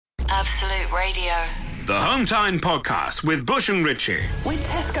Absolute Radio. The Home Time Podcast with Bush and Richie. With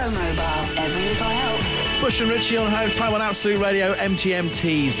Tesco Mobile, every little helps. Bush and Richie on Home Time on Absolute Radio,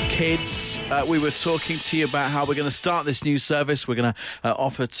 MGMT's Kids. We were talking to you about how we're going to start this new service. We're going to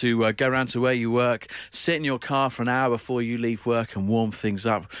offer to go around to where you work, sit in your car for an hour before you leave work and warm things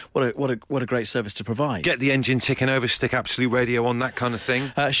up. What a great service to provide. Get the engine ticking over, stick Absolute Radio on, that kind of thing.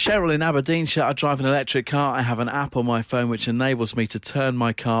 Cheryl in Aberdeenshire, I drive an electric car. I have an app on my phone which enables me to turn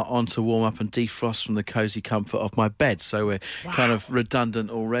my car on to warm up and defrost from the cosy comfort of my bed. So we're kind of redundant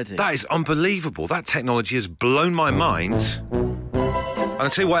already. That is unbelievable. That technology has blown my mind. And I'll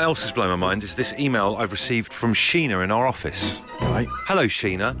tell you what else has blown my mind is this email I've received from Sheena in our office. Right. Hello,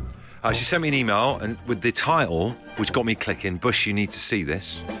 Sheena. She sent me an email and with the title, which got me clicking, Bush, you need to see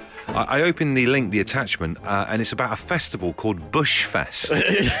this. I opened the link, the attachment, and it's about a festival called Bushfest.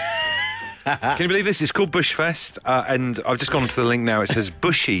 Can you believe this? It's called Bushfest, and I've just gone onto the link now. It says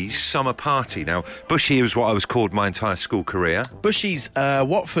Bushy's Summer Party. Now, Bushy was what I was called my entire school career. Bushy's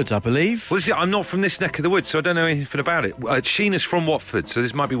Watford, I believe. Well, I'm not from this neck of the woods, so I don't know anything about it. Sheena's from Watford, so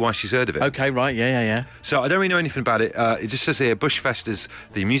this might be why she's heard of it. Okay, right, yeah. So I don't really know anything about it. It just says here, Bushfest is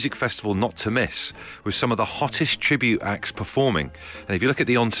the music festival not to miss, with some of the hottest tribute acts performing. And if you look at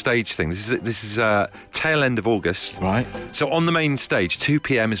the on-stage thing, this is tail end of August. Right. So on the main stage, 2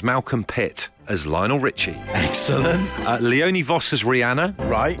 p.m. is Malcolm Pitt as Lionel Richie. Excellent. Leonie Voss as Rihanna.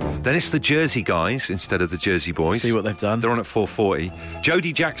 Right. Then it's the Jersey Guys instead of the Jersey Boys. See what they've done. They're on at 4:40.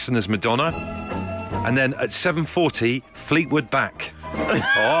 Jodie Jackson as Madonna. And then at 7:40, Fleetwood Mac.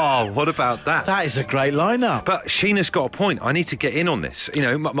 Oh, what about that? That is a great lineup. But Sheena's got a point. I need to get in on this. You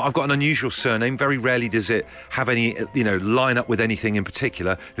know, I've got an unusual surname. Very rarely does it have any, line up with anything in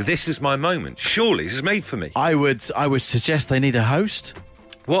particular. This is my moment. Surely this is made for me. I would suggest they need a host.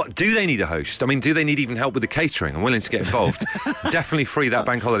 What? Do they need a host? I mean, do they need even help with the catering? I'm willing to get involved. Definitely free that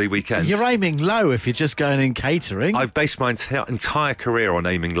bank holiday weekend. You're aiming low if you're just going in catering. I've based my entire career on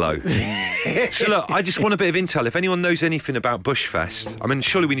aiming low. So look, I just want a bit of intel. If anyone knows anything about Bushfest, I mean,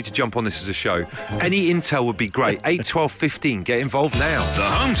 surely we need to jump on this as a show. Any intel would be great. 8, 12, 15. Get involved now. The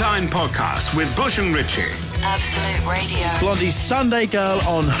Home Time Podcast with Bush and Richie. Absolute Radio. Blondie's Sunday Girl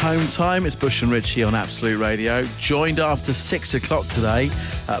on Home Time. It's Bush and Richie on Absolute Radio. Joined after 6 o'clock today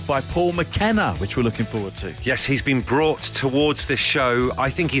by Paul McKenna, which we're looking forward to. Yes, he's been brought towards this show. I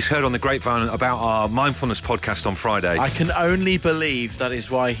think he's heard on the grapevine about our mindfulness podcast on Friday. I can only believe that is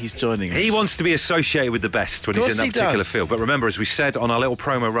why he's joining us. He wants to be associated with the best when he's in that particular field. But remember, as we said on our little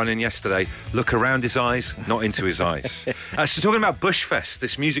promo run-in yesterday, look around his eyes, not into his eyes. So talking about Bushfest,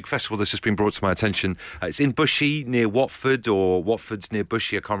 this music festival that's just been brought to my attention, it's in Bushy near Watford, or Watford's near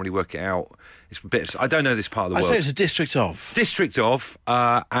Bushy. I can't really work it out. It's a bit. I don't know this part of the world. I'd say it's a district of.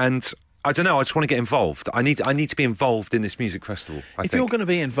 And I don't know. I just want to get involved. I need to be involved in this music festival. If you're going to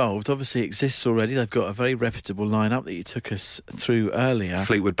be involved, obviously it exists already. They've got a very reputable lineup that you took us through earlier.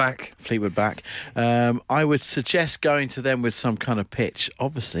 Fleetwood Mac. I would suggest going to them with some kind of pitch.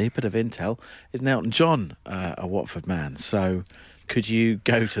 Obviously, a bit of intel. Isn't Elton John a Watford man? So could you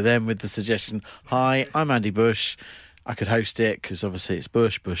go to them with the suggestion, hi, I'm Andy Bush. I could host it because obviously it's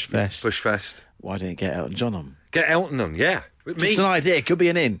Bushfest. Bushfest. Why didn't you get Elton John on? Get Elton on, yeah. Just an idea. It could be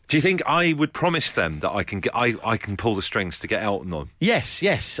an in. Do you think I would promise them that I can pull the strings to get Elton on? Yes.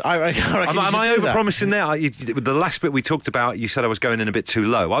 I reckon Am I over-promising there? The last bit we talked about, you said I was going in a bit too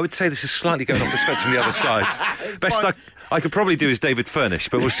low. I would say this is slightly going off the spectrum the other side. Best I could probably do is David Furnish,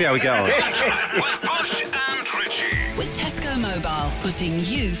 but we'll see how we get on. With Bush and Richie. With Tesco Mobile, putting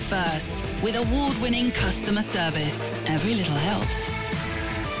you first. With award-winning customer service. Every little helps.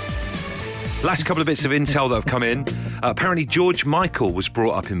 Last couple of bits of intel that have come in. Apparently George Michael was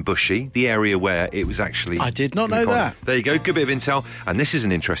brought up in Bushy, the area where it was actually... I did not know that. There you go, good bit of intel. And this is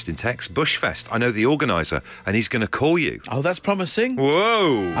an interesting text. Bushfest, I know the organiser, and he's going to call you. Oh, that's promising.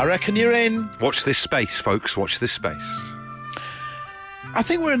 Whoa. I reckon you're in. Watch this space, folks, watch this space. I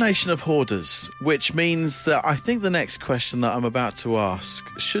think we're a nation of hoarders, which means that I think the next question that I'm about to ask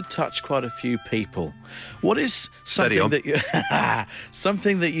should touch quite a few people. What is something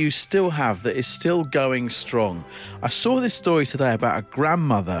that you still have that is still going strong? I saw this story today about a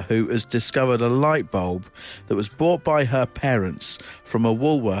grandmother who has discovered a light bulb that was bought by her parents from a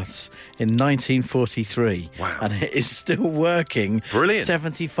Woolworths in 1943. Wow. And it is still working. Brilliant.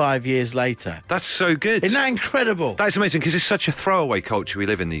 75 years later. That's so good. Isn't that incredible? That's amazing because it's such a throwaway culture culture we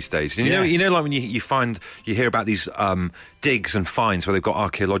live in these days. And you know, like when you hear about these digs and finds where they've got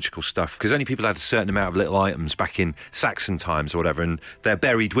archaeological stuff, because only people had a certain amount of little items back in Saxon times or whatever, and they're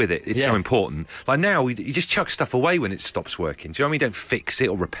buried with it. It's so important. Like now, you just chuck stuff away when it stops working. Do you know what I mean? You don't fix it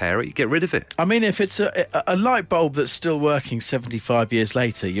or repair it. You get rid of it. I mean, if it's a light bulb that's still working 75 years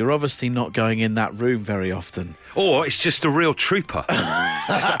later, you're obviously not going in that room very often. Or it's just a real trooper.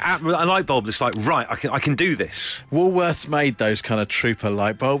 A light bulb that's like, right, I can do this. Woolworths made those kind of trooper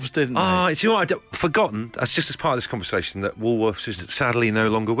light bulbs, didn't they? Do you know what? I'd forgotten, that's just as part of this conversation, that Woolworths is sadly no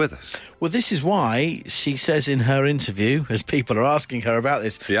longer with us. Well, this is why she says in her interview, as people are asking her about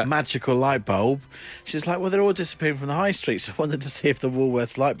this magical light bulb, she's like, well, they're all disappearing from the high street, so I wanted to see if the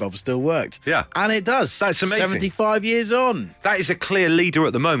Woolworths light bulb still worked. Yeah. And it does. That's amazing. 75 years on. That is a clear leader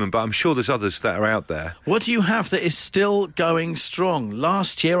at the moment, but I'm sure there's others that are out there. What do you have that is still going strong?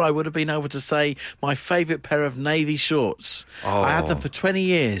 Last year, I would have been able to say my favourite pair of navy shorts. Oh. I had them for 20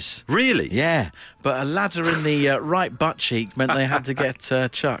 years. Really? Yeah, but a ladder in the right butt cheek meant they had to get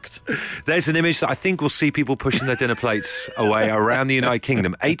chucked. There's an image that I think we'll see people pushing their dinner plates away around the United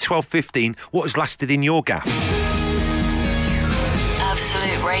Kingdom. 8, 12, 15. What has lasted in your gaff?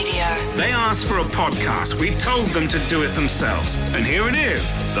 Absolute Radio. They asked for a podcast. We told them to do it themselves. And here it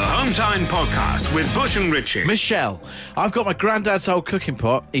is, the Home Time Podcast with Bush and Richie. Michelle, I've got my granddad's old cooking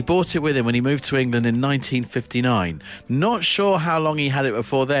pot. He bought it with him when he moved to England in 1959. Not sure how long he had it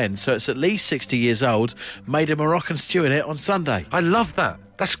before then, so it's at least 60 years old. Made a Moroccan stew in it on Sunday. I love that.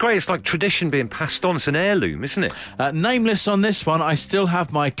 That's great. It's like tradition being passed on. It's an heirloom, isn't it? Nameless on this one, I still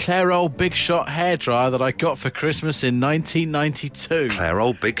have my Clairol Big Shot hairdryer that I got for Christmas in 1992.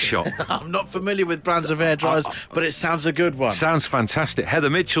 Clairol Big Shot. I'm not familiar with brands of hairdryers, but it sounds a good one. Sounds fantastic. Heather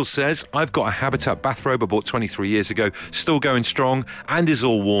Mitchell says, I've got a Habitat bathrobe I bought 23 years ago, still going strong and is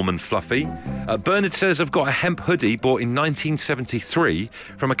all warm and fluffy. Bernard says, I've got a hemp hoodie bought in 1973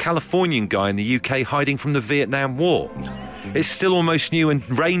 from a Californian guy in the UK hiding from the Vietnam War. It's still almost new and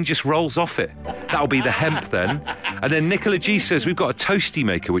rain just rolls off it. That'll be the hemp then. And then Nicola G says, we've got a toasty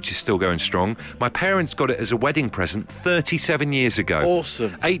maker which is still going strong. My parents got it as a wedding present 37 years ago.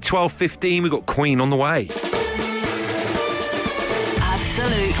 Awesome. 8, 12, 15, we've got Queen on the way.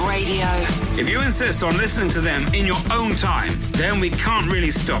 Absolute Radio. If you insist on listening to them in your own time, then we can't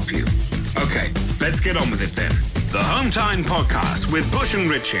really stop you. Okay, let's get on with it then. The Home Time Podcast with Bush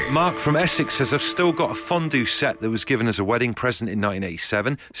and Richie. Mark from Essex says, I've still got a fondue set that was given as a wedding present in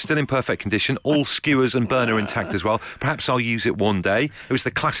 1987. Still in perfect condition. All skewers and burner intact as well. Perhaps I'll use it one day. It was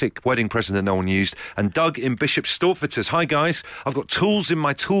the classic wedding present that no one used. And Doug in Bishop Stortford says, hi guys, I've got tools in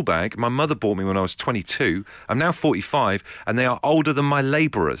my tool bag. My mother bought me when I was 22. I'm now 45 and they are older than my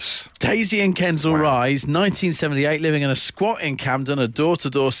labourers. Daisy in Kensal Rise, 1978, living in a squat in Camden. A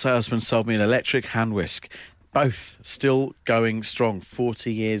door-to-door salesman sold me an electric hand whisk. Both still going strong,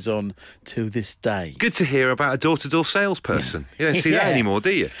 40 years on to this day. Good to hear about a door-to-door salesperson. You don't see that anymore, do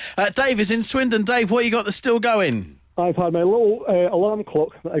you? Dave is in Swindon. Dave, what you got that's still going? I've had my little alarm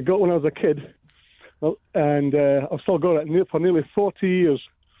clock that I got when I was a kid, and I've still got it for nearly 40 years.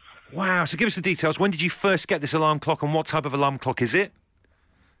 Wow, so give us the details. When did you first get this alarm clock and what type of alarm clock is it?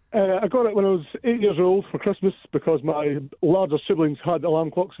 I got it when I was 8 years old for Christmas because my larger siblings had alarm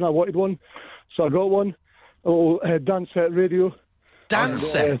clocks and I wanted one, so I got one. A little Dansett radio.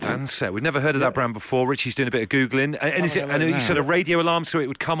 Dansett? Dansett. We've never heard of that brand before. Richie's doing a bit of Googling. And is it? And you said a radio alarm, so it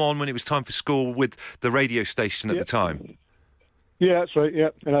would come on when it was time for school with the radio station at the time? Yeah, that's right, yeah.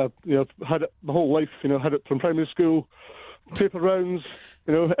 And I had it my whole life, had it from primary school, paper rounds,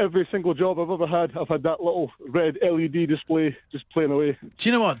 every single job I've ever had, I've had that little red LED display just playing away. Do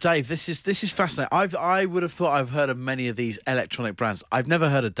you know what, Dave? This is fascinating. I would have thought I've heard of many of these electronic brands. I've never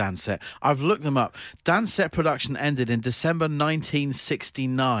heard of Dansett. I've looked them up. Dansett production ended in December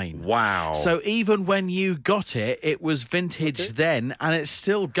 1969. Wow. So even when you got it, it was vintage then, and it's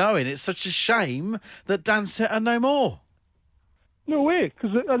still going. It's such a shame that Dansett are no more. No way,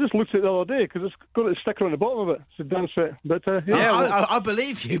 because I just looked at it the other day, because it's got a sticker on the bottom of it. It's a Dansett. But, I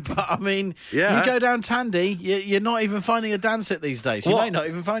believe you, but I mean, you go down Tandy, you're not even finding a Dansett these days. You might not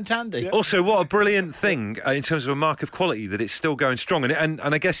even find Tandy. Yeah. Also, what a brilliant thing in terms of a mark of quality that it's still going strong. And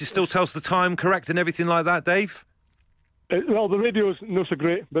I guess it still tells the time correct and everything like that, Dave? Well, the radio's not so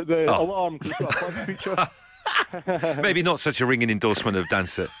great, but the alarm, because it's got a fun feature. Maybe not such a ringing endorsement of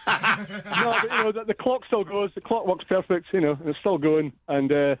Dansett. No, but the clock still goes. The clock works perfect, and it's still going.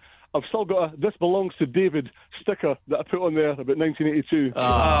 And I've still got a "This belongs to David" sticker that I put on there about 1982.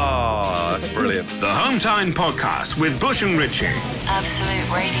 Oh, that's brilliant. The Hometime Podcast with Bush and Richie.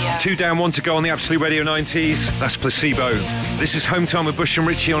 Absolute Radio. 2 down, 1 to go on the Absolute Radio 90s. That's Placebo. This is Hometime with Bush and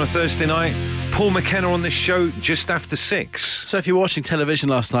Richie on a Thursday night. Paul McKenna on this show just after 6. So if you were watching television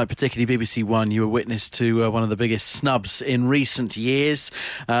last night, particularly BBC One, you were witness to one of the biggest snubs in recent years.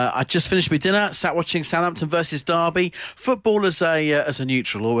 I just finished my dinner, sat watching Southampton versus Derby. Football as a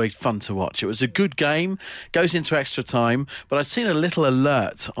neutral, always fun to watch. It was a good game, goes into extra time, but I'd seen a little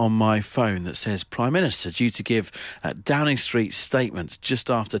alert on my phone that says Prime Minister due to give Downing Street statement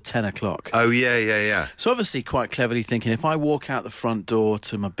just after 10 o'clock. Oh, yeah. So obviously quite cleverly thinking, if I walk out the front door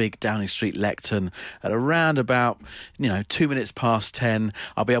to my big Downing Street lectern at around about 2 minutes past 10,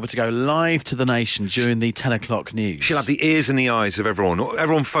 I'll be able to go live to the nation during the 10 o'clock news. She'll have the ears and the eyes of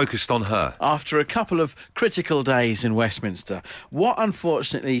everyone focused on her. After a couple of critical days in Westminster, what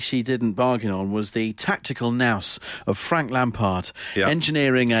unfortunately she didn't bargain on was the tactical nous of Frank Lampard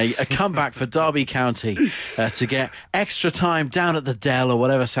engineering a comeback for Derby County to get extra time down at the Dell or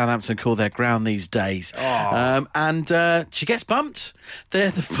whatever Southampton call their ground these days. And she gets bumped.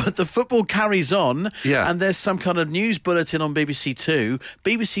 The football carries on, and there's some kind of news bulletin on BBC Two.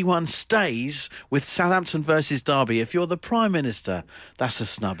 BBC One stays with Southampton versus Derby. If you're the Prime Minister, that's a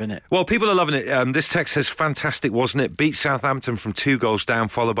snub, isn't it? Well, people are loving it. This text says, fantastic, wasn't it? Beat Southampton from 2 goals down,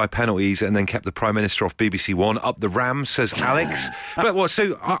 followed by penalties, and then kept the Prime Minister off BBC One. Up the Rams, says Alex. But what?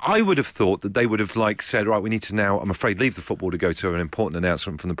 So I would have thought that they would have said, right, we need to now, I'm afraid, leave the football to go to an important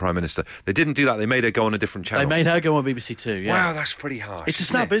announcement from the Prime Minister. They didn't do that. They made her go on a different channel. They made her go on BBC Two, yeah. Wow, that's pretty harsh. It's a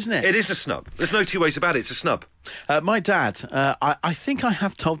snub, isn't it? It is a snub. There's no two ways about it. It's a snub. My dad, I think I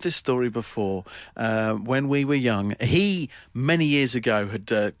have told this story before, when we were young. He, many years ago, had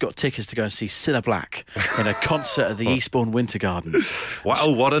got tickets to go and see Cilla Black in a concert at the Eastbourne Winter Gardens.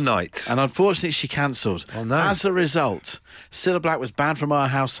 Wow, what a night. And unfortunately she cancelled. Oh, no. As a result, Cilla Black was banned from our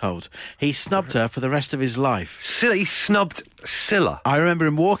household. He snubbed her for the rest of his life. He snubbed Cilla. I remember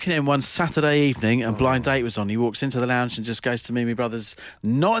him walking in one Saturday evening and Blind Date was on. He walks into the lounge and just goes to me and my brothers,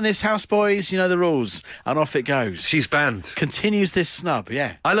 "Not in this house, boys, you know the rules." And off it goes. She's banned. Continues this snub,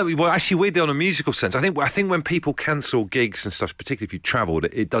 yeah. I love it. Well, actually, weirdly, on a musical sense, I think when people cancel gigs and stuff, particularly if you've travelled,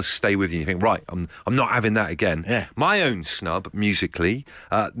 it does stay with you. You think, right, I'm not having that again. Yeah. My own snub, musically,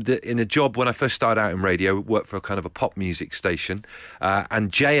 in a job when I first started out in radio, worked for a kind of a pop music station,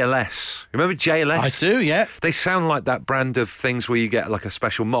 and JLS. Remember JLS? I do, yeah. They sound like that brand of things where you get like a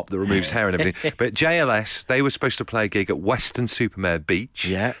special mop that removes hair and everything. But JLS, they were supposed to play a gig at Weston-super-Mare Beach.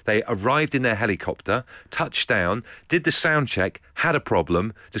 Yeah. They arrived in their helicopter, touched down, did the sound check, had a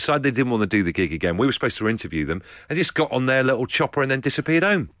problem, decided they didn't want to do the gig again. We were supposed to interview them, and just got on their little chopper and then disappeared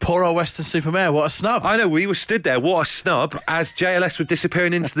home. Poor old Weston-super-Mare, what a snub. I know, we were stood there, what a snub, as JLS were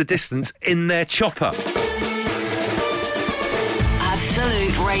disappearing into the distance in their chopper.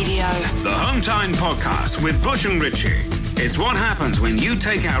 Absolute Radio. The Hometime Podcast with Bush and Richie. It's what happens when you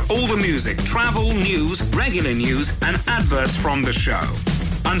take out all the music, travel, news, regular news, and adverts from the show.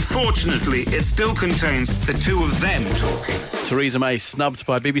 Unfortunately, it still contains the two of them talking. Theresa May, snubbed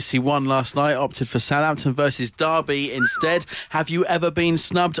by BBC One last night, opted for Southampton versus Derby instead. Have you ever been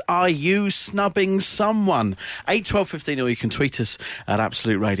snubbed? Are you snubbing someone? 8 12 15, or you can tweet us at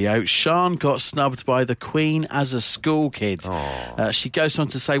Absolute Radio. Sian got snubbed by the Queen as a school kid. She goes on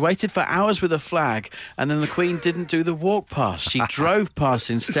to say, waited for hours with a flag, and then the Queen didn't do the walk past. She drove past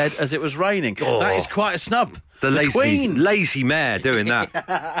instead as it was raining. That is quite a snub. The Queen. lazy mayor doing that.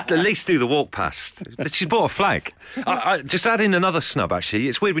 At least do the walk past. She's bought a flag. I just add in another snub, actually.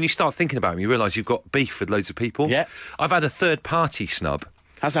 It's weird when you start thinking about them, you realise you've got beef with loads of people. Yeah. I've had a third-party snub.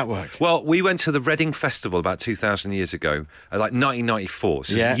 How's that work? Well, we went to the Reading Festival about 2,000 years ago, like 1994,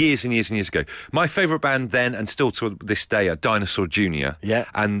 so years and years and years ago. My favourite band then, and still to this day, are Dinosaur Jr. Yeah.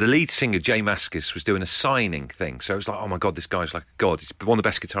 And the lead singer, Jay Mascis, was doing a signing thing. So it was like, oh my God, this guy's like a god. He's one of the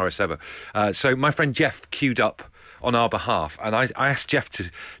best guitarists ever. So my friend Jeff queued up on our behalf, and I asked Jeff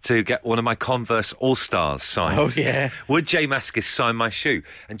to get one of my Converse All-Stars signed. Oh, yeah. Would Jay Mascis sign my shoe?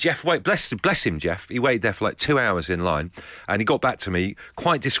 And Jeff, bless him, Jeff, he waited there for like 2 hours in line, and he got back to me,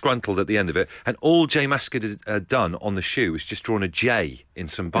 quite disgruntled at the end of it, and all Jay Mascis had done on the shoe was just drawn a J in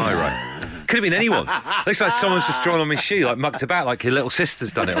some biro. Could have been anyone. Looks like someone's just drawn on my shoe, like mucked about, like your little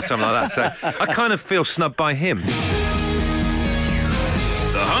sister's done it or something like that. So I kind of feel snubbed by him.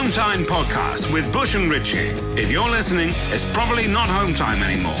 The Hometime Podcast with Bush and Richie. If you're listening, it's probably not Hometime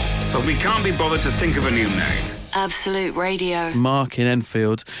anymore, but we can't be bothered to think of a new name. Absolute Radio. Mark in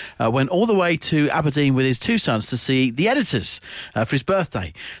Enfield went all the way to Aberdeen with his two sons to see the Editors for his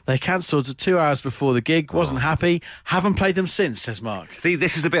birthday. They cancelled 2 hours before the gig, wasn't happy, haven't played them since, says Mark. See,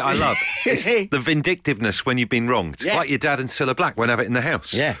 this is the bit I love. It's the vindictiveness when you've been wronged. Yeah. Like your dad and Cilla Black won't have it in the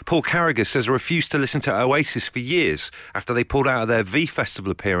house. Yeah. Paul Carragher says I refused to listen to Oasis for years after they pulled out of their V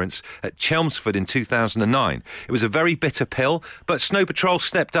Festival appearance at Chelmsford in 2009. It was a very bitter pill, but Snow Patrol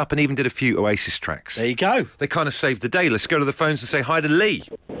stepped up and even did a few Oasis tracks. There you go. They kind of saved the day. Let's go to the phones and say hi to Lee.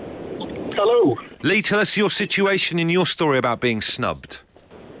 Hello. Lee, tell us your situation and your story about being snubbed.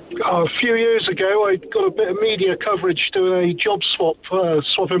 A few years ago, I got a bit of media coverage doing a job swap,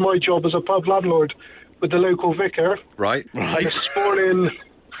 swapping my job as a pub landlord with the local vicar. Right. This morning,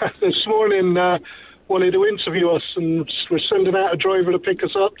 wanted to interview us, and we're sending out a driver to pick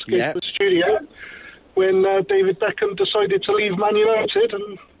us up to go to the studio when David Beckham decided to leave Man United,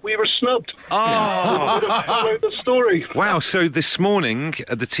 and we were snubbed. Oh! The story. Wow, so this morning,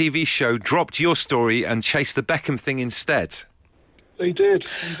 the TV show dropped your story and chased the Beckham thing instead. They did,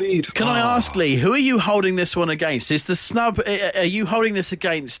 indeed. Can I ask, Lee, who are you holding this one against? Is the snub, are you holding this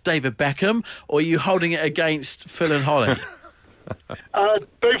against David Beckham, or are you holding it against Phil and Holly?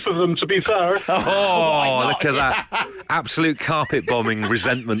 Both of them, to be fair. Oh, look at that. Absolute carpet bombing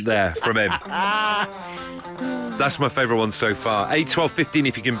resentment there from him. That's my favourite one so far. 8, 12, 15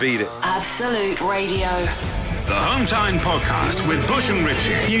 if you can beat it. Absolute Radio. The Home Time Podcast with Bush and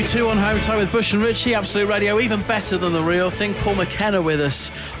Richie. You two on Home Time with Bush and Richie, Absolute Radio, even better than the real thing. Paul McKenna with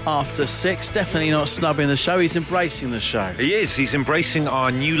us after 6. Definitely not snubbing the show, he's embracing the show. He is. He's embracing our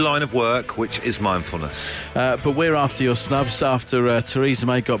new line of work, which is mindfulness. But we're after your snubs after Theresa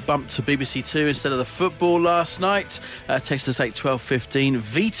May got bumped to BBC Two instead of the football last night. Text us 8 12 15.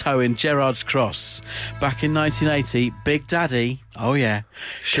 Vito in Gerrard's Cross. Back in 1980, Big Daddy, oh yeah,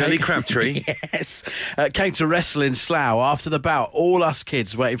 Shirley Crabtree. Yes. Came to wrestle in Slough after the bout. All us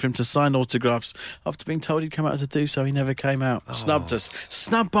kids waiting for him to sign autographs. After being told he'd come out to do so, he never came out. Snubbed us.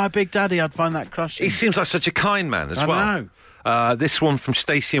 Snubbed by Big Daddy. I'd find that crushing. He seems like such a kind man as I well. know. This one from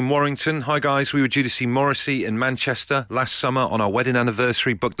Stacey in Warrington. Hi guys, we were due to see Morrissey in Manchester last summer on our wedding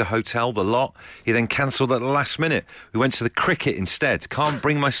anniversary, booked the hotel, the lot. He then cancelled at the last minute. We went to the cricket instead. Can't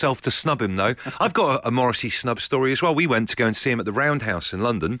bring myself to snub him though. I've got a Morrissey snub story as well. We went to go and see him at the Roundhouse in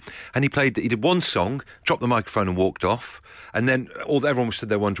London, and he did one song, dropped the microphone and walked off. And then everyone was stood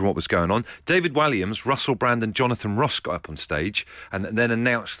there wondering what was going on. David Walliams, Russell Brand and Jonathan Ross got up on stage and then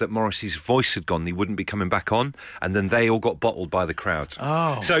announced that Morrissey's voice had gone, he wouldn't be coming back on, and then they all got bottled by the crowd.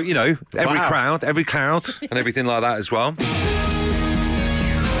 Oh. So, you know, every crowd and everything like that as well.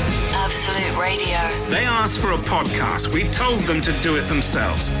 Absolute Radio. They asked for a podcast. We told them to do it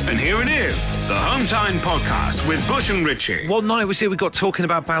themselves. And here it is. The Home Time Podcast with Bush and Richie. What night was it we got talking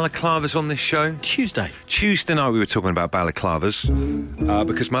about balaclavas on this show? Tuesday night we were talking about balaclavas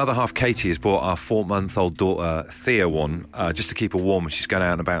because my other half Katie has bought our 4-month-old daughter Thea one just to keep her warm when she's going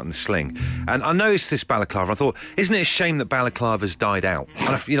out and about in the sling. And I noticed this balaclava. I thought, isn't it a shame that balaclavas died out?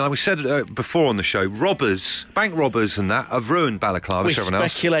 And we said before on the show, bank robbers and that have ruined balaclavas. we for everyone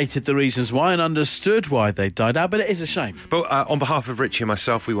else. speculated the reasons why and understood why they died out, but it is a shame. But on behalf of Richie and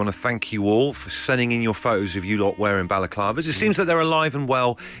myself, we want to thank you all for sending in your photos of you lot wearing balaclavas. It seems that they're alive and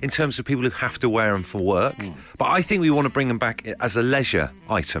well in terms of people who have to wear them for work. But I think we want to bring them back as a leisure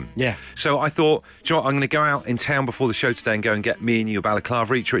item. Yeah. So I thought, do you know what, I'm going to go out in town before the show today and go and get me and you a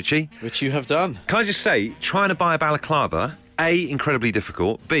balaclava each, Richie. Which you have done. Can I just say, trying to buy a balaclava, A, incredibly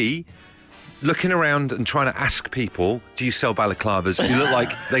difficult, B, looking around and trying to ask people, do you sell balaclavas? You look like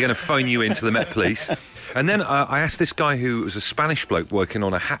they're going to phone you into the Met Police. And then I asked this guy who was a Spanish bloke working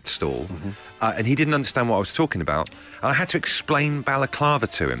on a hat stall, and he didn't understand what I was talking about. And I had to explain balaclava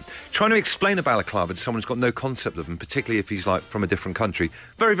to him. Trying to explain a balaclava to someone who's got no concept of them, particularly if he's like from a different country,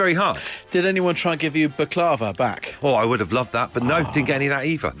 very, very hard. Did anyone try and give you baklava back? Oh, I would have loved that, but no, didn't get any of that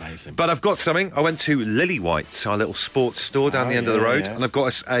either. Amazing. But I've got something. I went to Lily White's, our little sports store down the end of the road, and I've got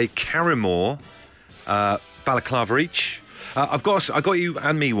us a Carrymore balaclava each. I got you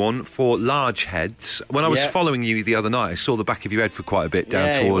and me one for large heads. When I was following you the other night, I saw the back of your head for quite a bit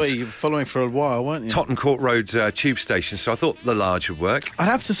down towards... you were following for a while, weren't you? Tottenham Court Road tube station, so I thought the large would work. I'd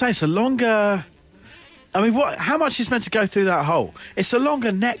have to say it's a longer... I mean, how much is meant to go through that hole? It's a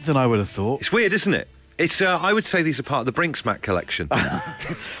longer neck than I would have thought. It's weird, isn't it? It's. I would say these are part of the Brinksmack collection.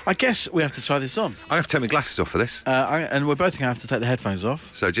 I guess we have to try this on. I have to take my glasses off for this. And we're both going to have to take the headphones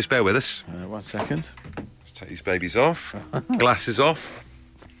off. So just bear with us. 1 second. Let's take these babies off. Glasses off.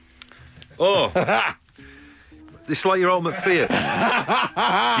 Oh! It's like your ultimate fear.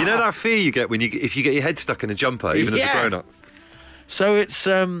 You know that fear you get if you get your head stuck in a jumper, even as a grown-up? So it's...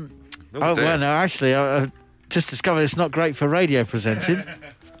 well, no, actually... Just discovered it's not great for radio presenting.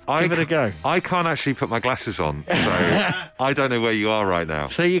 Give it a go. I can't actually put my glasses on, so I don't know where you are right now.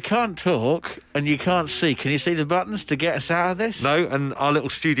 So you can't talk and you can't see. Can you see the buttons to get us out of this? No, and our little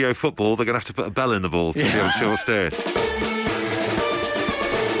studio football, they're going to have to put a bell in the ball to be able to see what's doing.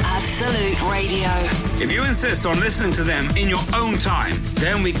 Absolute Radio. If you insist on listening to them in your own time,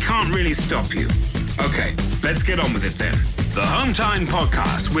 then we can't really stop you. OK, let's get on with it then. The Home Time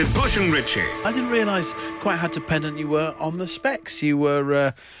Podcast with Bush and Richie. I didn't realise quite how dependent you were on the specs. You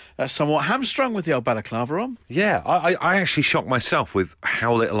were somewhat hamstrung with the old balaclava on. Yeah, I actually shocked myself with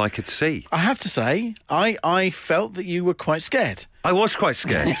how little I could see. I have to say, I felt that you were quite scared. I was quite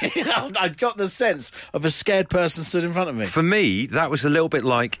scared. I got the sense of a scared person stood in front of me. For me, that was a little bit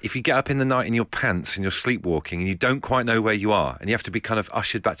like if you get up in the night in your pants and you're sleepwalking and you don't quite know where you are and you have to be kind of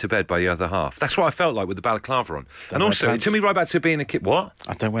ushered back to bed by the other half. That's what I felt like with the balaclava on. And also, it took me right back to being a kid. What?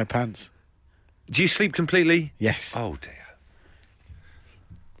 I don't wear pants. Do you sleep completely? Yes. Oh, dear.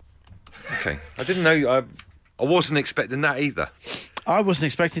 Okay. I didn't know... I wasn't expecting that either. I wasn't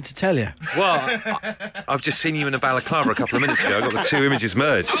expecting to tell you. Well, I've just seen you in a balaclava a couple of minutes ago. I got the two images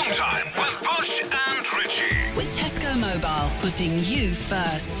merged. Home Time with Bush and Richie. With Tesco Mobile, putting you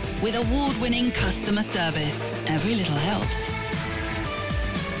first. With award-winning customer service. Every little helps.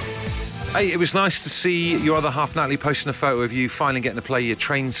 Hey, it was nice to see your other half, Natalie, posting a photo of you finally getting to play your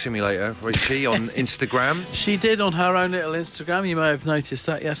train simulator, Richie, on Instagram. She did on her own little Instagram. You may have noticed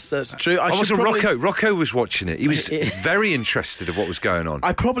that. Yes, that's true. Rocco was watching it. He was very interested in what was going on.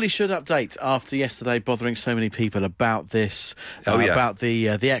 I probably should update after yesterday bothering so many people about this, about the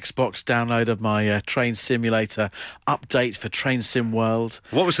Xbox download of my train simulator update for Train Sim World.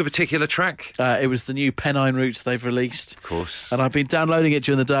 What was the particular track? It was the new Pennine route they've released. Of course. And I've been downloading it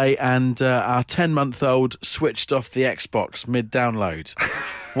during the day, and our 10-month-old switched off the Xbox mid-download.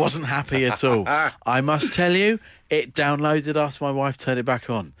 Wasn't happy at all. I must tell you, it downloaded after my wife turned it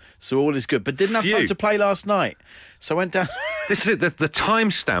back on. So all is good. But didn't have time to play last night. So I went down... This is it. The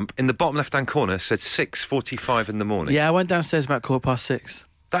timestamp in the bottom left-hand corner said 6:45 in the morning. Yeah, I went downstairs about 6:15.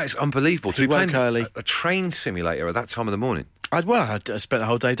 That is unbelievable. To be playing early. A train simulator at that time of the morning. I'd spent the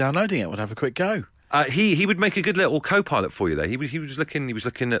whole day downloading it. Would have a quick go. He would make a good little co-pilot for you there. He was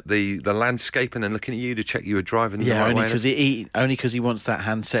looking at the landscape and then looking at you to check you were driving the right way. Only because he wants that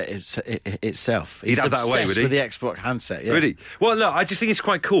handset itself. He'd have that away, would he? With the Xbox handset, yeah. Really? Well, look, I just think it's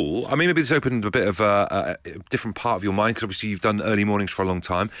quite cool. I mean, maybe this opened a bit of a different part of your mind because obviously you've done early mornings for a long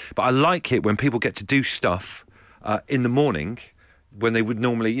time. But I like it when people get to do stuff in the morning when they would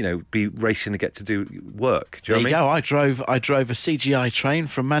normally, be racing to get to do work. Do you know what I mean? I drove a CGI train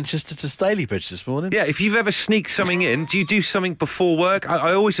from Manchester to Stalybridge this morning. Yeah, if you've ever sneaked something in, do you do something before work?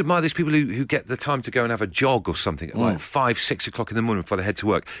 I always admire these people who get the time to go and have a jog or something at like 5, 6 o'clock in the morning before they head to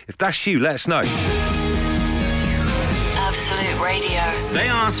work. If that's you, let us know. Absolute Radio. They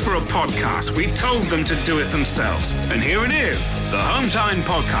asked for a podcast. We told them to do it themselves. And here it is, the Home Time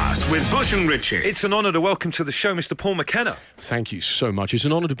Podcast with Bush and Richie. It's an honour to welcome to the show Mr. Paul McKenna. Thank you so much. It's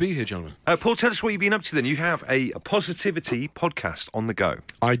an honour to be here, gentlemen. Paul, tell us what you've been up to then. You have a positivity podcast on the go.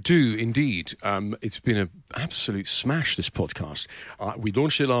 I do, indeed. It's been an absolute smash, this podcast. We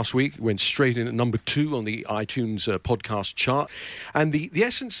launched it last week, went straight in at number 2 on the iTunes podcast chart. And the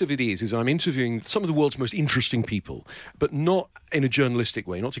essence of it is I'm interviewing some of the world's most interesting people, but not in a journalistic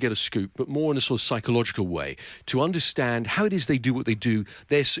way, not to get a scoop, but more in a sort of psychological way, to understand how it is they do what they do,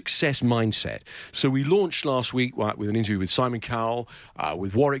 their success mindset. So we launched last week with an interview with Simon Cowell,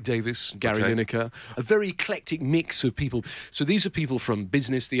 with Warwick Davis, Gary Lineker, a very eclectic mix of people. So these are people from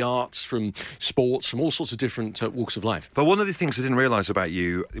business, the arts, from sports, from all sorts of different walks of life. But one of the things I didn't realise about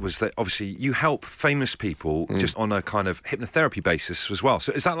you was that obviously you help famous people just on a kind of hypnotherapy basis as well.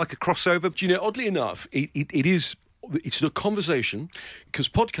 So is that like a crossover? Do you know, oddly enough, it is... It's the conversation, because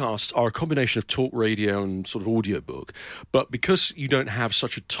podcasts are a combination of talk radio and sort of audiobook, but because you don't have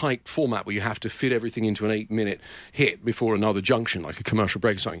such a tight format where you have to fit everything into an 8-minute hit before another junction, like a commercial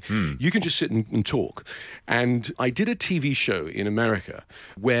break or something, you can just sit and talk. And I did a TV show in America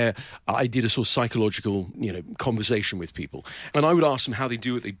where I did a sort of psychological, conversation with people. And I would ask them how they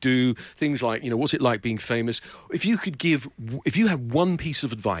do what they do, things like, what's it like being famous? If you had one piece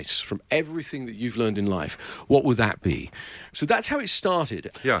of advice from everything that you've learned in life, what would that that be? So that's how it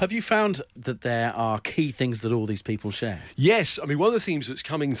started. Yeah. Have you found that there are key things that all these people share? Yes, I mean, one of the themes that's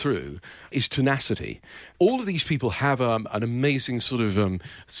coming through is tenacity. All of these people have an amazing sort of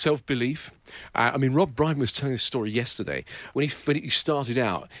self-belief. I mean, Rob Brydon was telling this story yesterday. When he started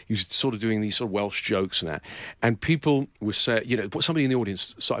out, he was sort of doing these sort of Welsh jokes and that, and people were saying, somebody in the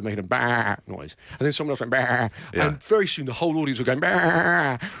audience started making a bah noise, and then someone else went bah, and very soon the whole audience were going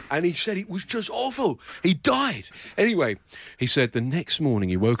bah, and he said it was just awful. He died. Anyway, he said the next morning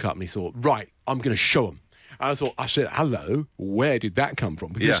he woke up and he thought, right, I'm going to show him. And I said, hello, where did that come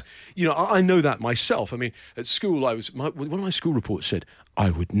from? Because, I know that myself. I mean, at school, one of my school reports said,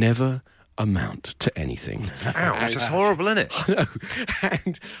 I would never amount to anything. Ouch, that's horrible, isn't it?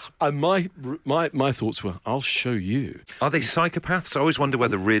 I know. And my thoughts were, I'll show you. Are they psychopaths? I always wonder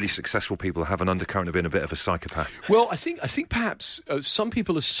whether really successful people have an undercurrent of being a bit of a psychopath. Well, I think perhaps some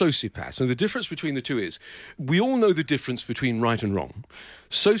people are sociopaths, and the difference between the two is we all know the difference between right and wrong.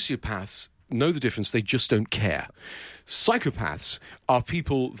 Sociopaths know the difference, they just don't care. Psychopaths are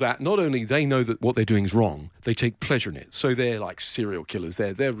people that not only they know that what they're doing is wrong, they take pleasure in it. So they're like serial killers.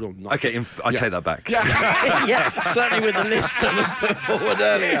 They're real nuts. Okay, I take that back. Yeah, certainly with the list that was put forward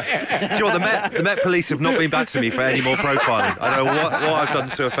earlier. Do you know what, the Met Police have not been back to me for any more profiling. I don't know what I've done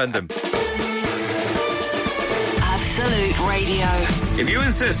to offend them. Absolute Radio. If you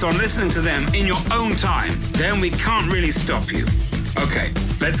insist on listening to them in your own time, then we can't really stop you. Okay,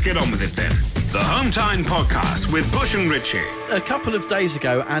 let's get on with it then. The Home Time Podcast with Bush and Ritchie. A couple of days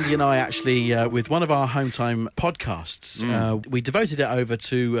ago, Andy and I actually, with one of our Home Time podcasts, we devoted it over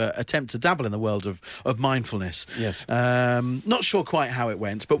to attempt to dabble in the world of mindfulness. Yes. Not sure quite how it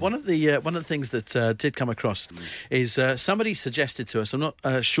went, but one of the things that did come across is somebody suggested to us, I'm not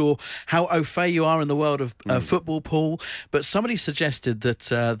sure how au fait you are in the world of football, Paul, but somebody suggested that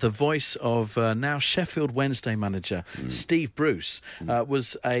the voice of now Sheffield Wednesday manager Steve Bruce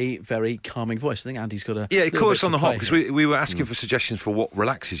was a very calming voice. I think Andy's got a... Yeah, it caught us on the hop because we were asking for suggestions for what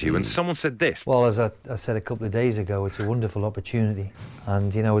relaxes you, and someone said this. Well, as I said a couple of days ago, it's a wonderful opportunity,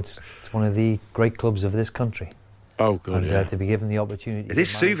 and it's one of the great clubs of this country. Oh, God, and to be given the opportunity... It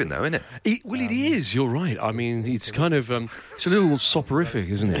is soothing, though, isn't it? It is, you're right. I mean, it's kind of... it's a little soporific,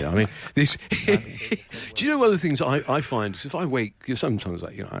 isn't it? I mean, this... Do you know one of the things I find is if I sometimes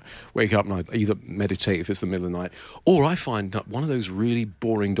I wake up and I either meditate if it's the middle of the night, or I find that one of those really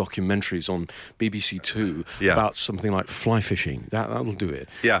boring documentaries on BBC Two about something like fly fishing. That'll do it.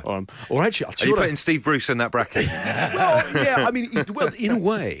 Yeah. Or actually... Are you putting Steve Bruce in that bracket? Well, yeah, I mean, in a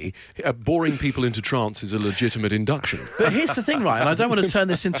way, boring people into trance is a legitimate induction. But here's the thing, right, and I don't want to turn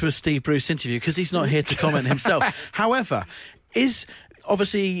this into a Steve Bruce interview because he's not here to comment himself. However,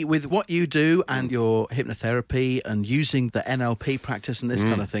 obviously, with what you do and your hypnotherapy and using the NLP practice and this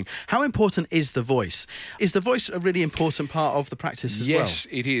kind of thing, how important is the voice? Is the voice a really important part of the practice as well? Yes,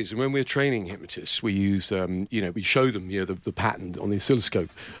 it is. And when we're training hypnotists, we use, we show them the pattern on the oscilloscope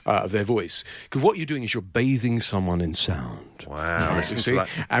of their voice. Because what you're doing is you're bathing someone in sound. Wow, listen to that.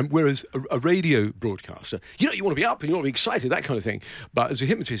 And whereas a radio broadcaster, you want to be up and you want to be excited, that kind of thing. But as a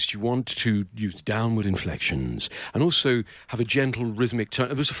hypnotist, you want to use downward inflections and also have a gentle rhythmic turn.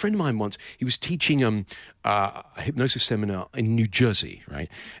 There was a friend of mine once, he was teaching a hypnosis seminar in New Jersey, right?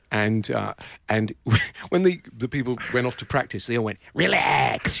 And when the people went off to practice, they all went,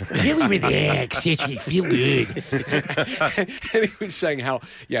 relax, really relax, yes, you feel good. and he was saying how,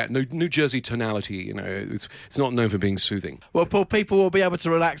 New Jersey tonality, it's not known for being soothing. Well, Paul, people will be able to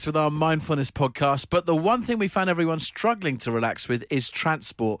relax with our mindfulness podcast, but the one thing we found everyone struggling to relax with is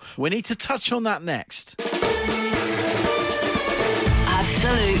transport. We need to touch on that next.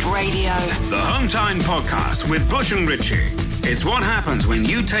 Absolute Radio. The Home Time Podcast with Bush and Ritchie. It's what happens when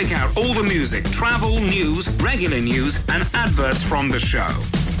you take out all the music, travel, news, regular news, and adverts from the show.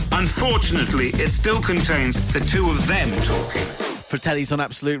 Unfortunately, it still contains the two of them talking. Fratelli's on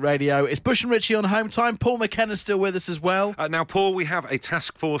Absolute Radio. It's Bush and Ritchie on Home Time. Paul McKenna's still with us as well. Now, Paul, we have a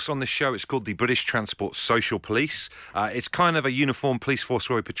task force on the show. It's called the British Transport Social Police. It's kind of a uniformed police force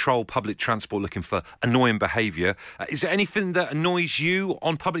where we patrol public transport looking for annoying behaviour. Is there anything that annoys you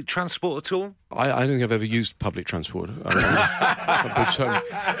on public transport at all? I don't think I've ever used public transport. But, I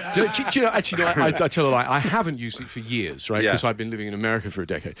tell a lie. I haven't used it for years, right? Because I've been living in America for a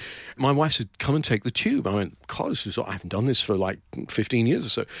decade. My wife said, come and take the tube. I went, God, I haven't done this for like 15 years or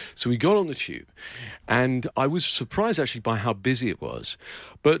so. So we got on the tube, and I was surprised actually by how busy it was.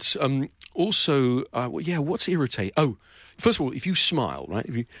 But also, what's irritating? Oh, first of all, if you smile, right?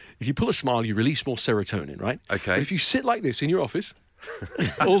 If you pull a smile, you release more serotonin, right? Okay. But if you sit like this in your office,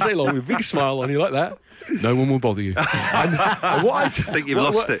 all day long with a big smile on you like that. No one will bother you. And what I think you've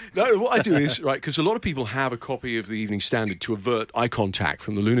lost it. No, what I do is, right, because a lot of people have a copy of the Evening Standard to avert eye contact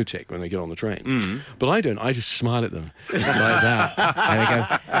from the lunatic when they get on the train. But I don't. I just smile at them like that. And they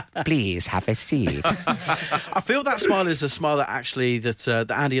go, please have a seat. I feel that smile is a smile that actually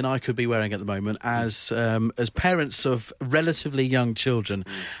that Andy and I could be wearing at the moment as parents of relatively young children.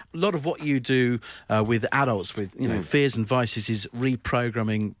 A lot of what you do with adults with fears and vices is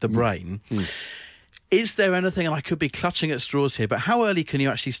reprogramming the brain. Is there anything, and I could be clutching at straws here, but how early can you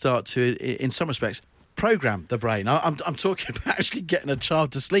actually start to, in some respects, program the brain? I'm talking about actually getting a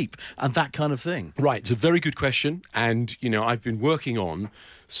child to sleep and that kind of thing. Right, it's a very good question, and I've been working on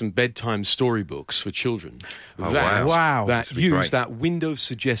some bedtime storybooks for children that use that window of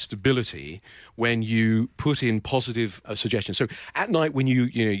suggestibility when you put in positive suggestions. So at night when you're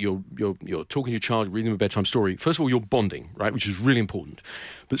talking to your child, reading them a bedtime story, first of all, you're bonding, right, which is really important.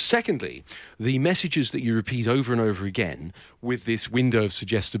 But secondly, the messages that you repeat over and over again with this window of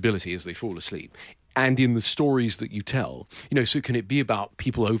suggestibility as they fall asleep, and in the stories that you tell, so can it be about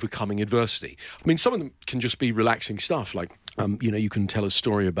people overcoming adversity? I mean, some of them can just be relaxing stuff, like, you can tell a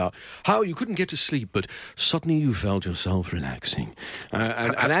story about how you couldn't get to sleep, but suddenly you felt yourself relaxing.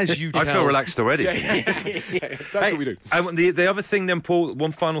 And as you tell... I feel relaxed already. That's what we do. The other thing then, Paul,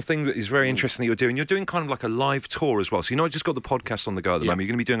 one final thing that is very interesting that you're doing kind of like a live tour as well. So I just got the podcast on the go at the moment.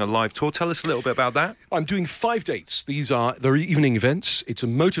 You're going to be doing a live tour. Tell us a little bit about that. I'm doing 5 dates. They're evening events. It's a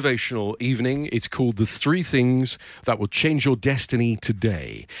motivational evening. It's called The 3 Things That Will Change Your Destiny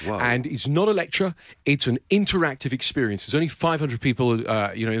Today. Whoa. And it's not a lecture. It's an interactive experience. There's only 500 people, in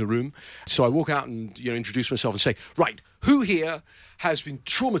the room. So I walk out and, introduce myself and say, right, who here has been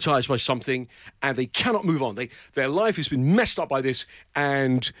traumatized by something and they cannot move on? Their life has been messed up by this,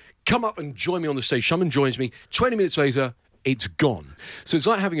 and come up and join me on the stage. Someone joins me. 20 minutes later, it's gone. So it's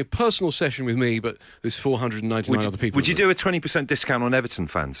like having a personal session with me, but there's 499 other people. Would you do a 20% discount on Everton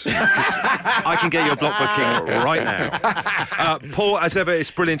fans? I can get your block booking right now. Paul, as ever, it's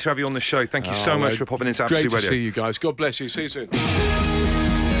brilliant to have you on the show. Thank you so much for popping into Absolute Radio. Great to see you guys. God bless you. See you soon. The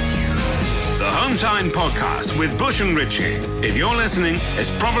Home Time Podcast with Bush and Richie. If you're listening, it's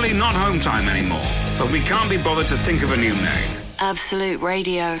probably not Home Time anymore, but we can't be bothered to think of a new name. Absolute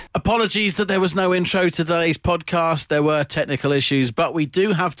Radio. Apologies that there was no intro to today's podcast. There were technical issues, but we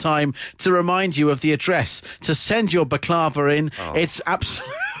do have time to remind you of the address to send your baklava in. It's Absolute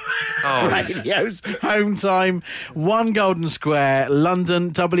Radio's Home Time, 1 Golden Square,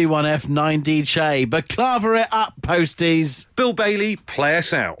 London, W1F 9DJ. Baklava it up, posties. Bill Bailey, play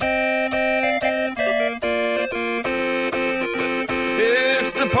us out.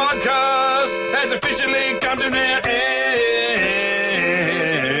 It's the podcast has officially come to an end.